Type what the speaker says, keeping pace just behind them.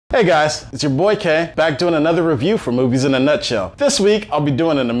Hey guys, it's your boy K, back doing another review for Movies in a Nutshell. This week, I'll be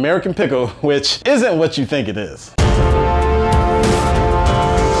doing an American Pickle, which isn't what you think it is.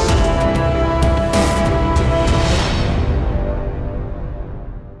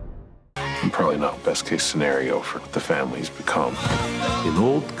 Probably not best case scenario for what the family's become. In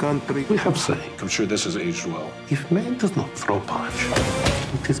old country, we have saying, I'm sure this has aged well. if man does not throw punch,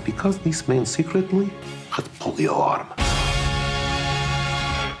 it is because this man secretly had pulled the alarm.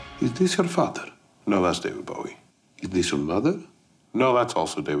 Is this your father? No, that's David Bowie. Is this your mother? No, that's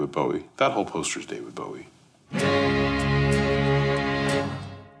also David Bowie. That whole poster's David Bowie.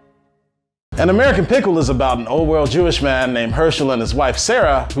 An American Pickle is about an old-world Jewish man named Herschel and his wife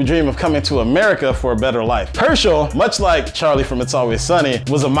Sarah who dream of coming to America for a better life. Herschel, much like Charlie from It's Always Sunny,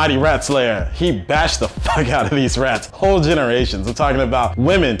 was a mighty rat slayer. He bashed the fuck out of these rats, whole generations. I'm talking about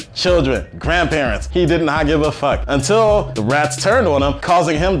women, children, grandparents. He did not give a fuck until the rats turned on him,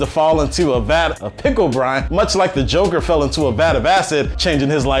 causing him to fall into a vat of pickle brine, much like the Joker fell into a vat of acid, changing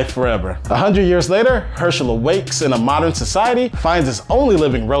his life forever. 100 years later, Herschel awakes in a modern society, finds his only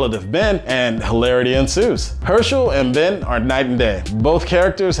living relative Ben, and hilarity ensues. Herschel and Ben are night and day. Both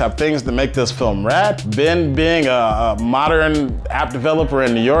characters have things that make this film rad. Ben, being a modern app developer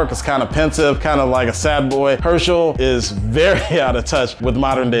in New York, is kind of pensive, kind of like a sad boy. Herschel is very out of touch with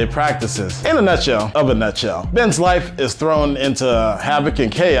modern day practices. In a nutshell, Ben's life is thrown into havoc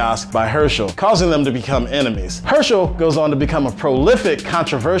and chaos by Herschel, causing them to become enemies. Herschel goes on to become a prolific,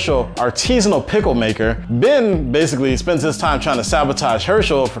 controversial, artisanal pickle maker. Ben basically spends his time trying to sabotage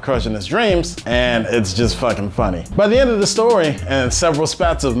Herschel for crushing his dreams, and it's just fucking funny. By the end of the story, and several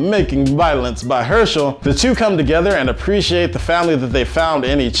spats of making violence by Herschel, the two come together and appreciate the family that they found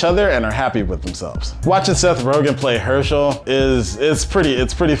in each other and are happy with themselves. Watching Seth Rogen play Herschel it's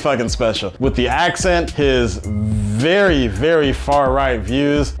pretty fucking special. With the accent, his very far-right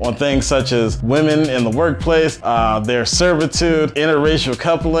views on things such as women in the workplace, their servitude, interracial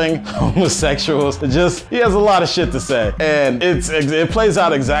coupling, homosexuals. He has a lot of shit to say. And it plays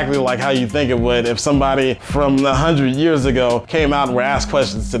out exactly like how you think it would if somebody from 100 years ago came out and were asked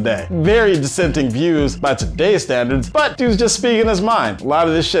questions today. Very dissenting views by today's standards, but dude's just speaking his mind. A lot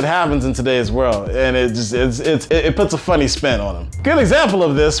of this shit happens in today's world, and it puts a funny spin on him. Good example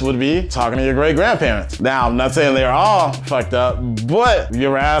of this would be talking to your great-grandparents. Now, I'm not saying they're all fucked up, but you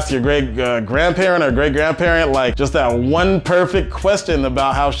ever ask your great-grandparent or great-grandparent like just that one perfect question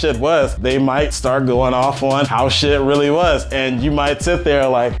about how shit was, they might start going off on how shit really was, and you might sit there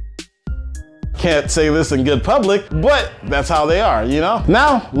like, can't say this in good public, but that's how they are, you know?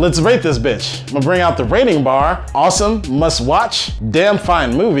 Now, let's rate this bitch. I'm gonna bring out the rating bar. Awesome, must watch, damn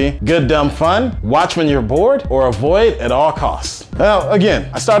fine movie, good dumb fun, watch when you're bored, or avoid at all costs. Now, again,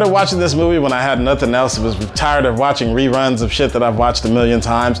 I started watching this movie when I had nothing else. I was tired of watching reruns of shit that I've watched a million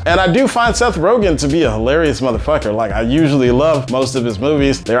times. And I do find Seth Rogen to be a hilarious motherfucker. Like, I usually love most of his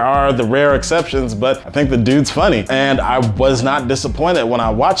movies. There are the rare exceptions, but I think the dude's funny. And I was not disappointed when I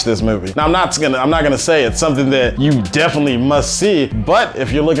watched this movie. Now, I'm not gonna say it's something that you definitely must see, but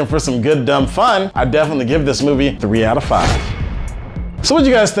if you're looking for some good dumb fun, I definitely give this movie 3 out of 5. So what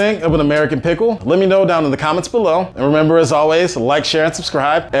do you guys think of An American Pickle? Let me know down in the comments below. And remember, as always, like, share, and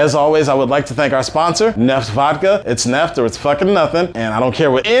subscribe. As always, I would like to thank our sponsor, Neft Vodka. It's Neft or it's fucking nothing. And I don't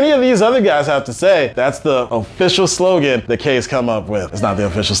care what any of these other guys have to say. That's the official slogan that K's come up with. It's not the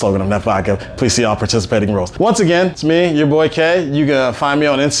official slogan of Neft Vodka. Please see all participating rules. Once again, it's me, your boy K. You can find me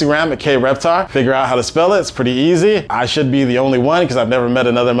on Instagram at KReptar. Figure out how to spell it. It's pretty easy. I should be the only one because I've never met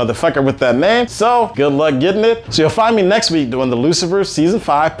another motherfucker with that name. So good luck getting it. So you'll find me next week doing the Lucifer Season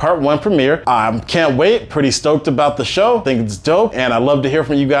 5 Part 1 premiere. Can't wait. Pretty stoked about the show. Think it's dope. And I'd love to hear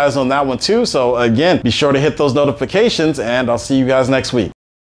from you guys on that one too. So again, be sure to hit those notifications and I'll see you guys next week.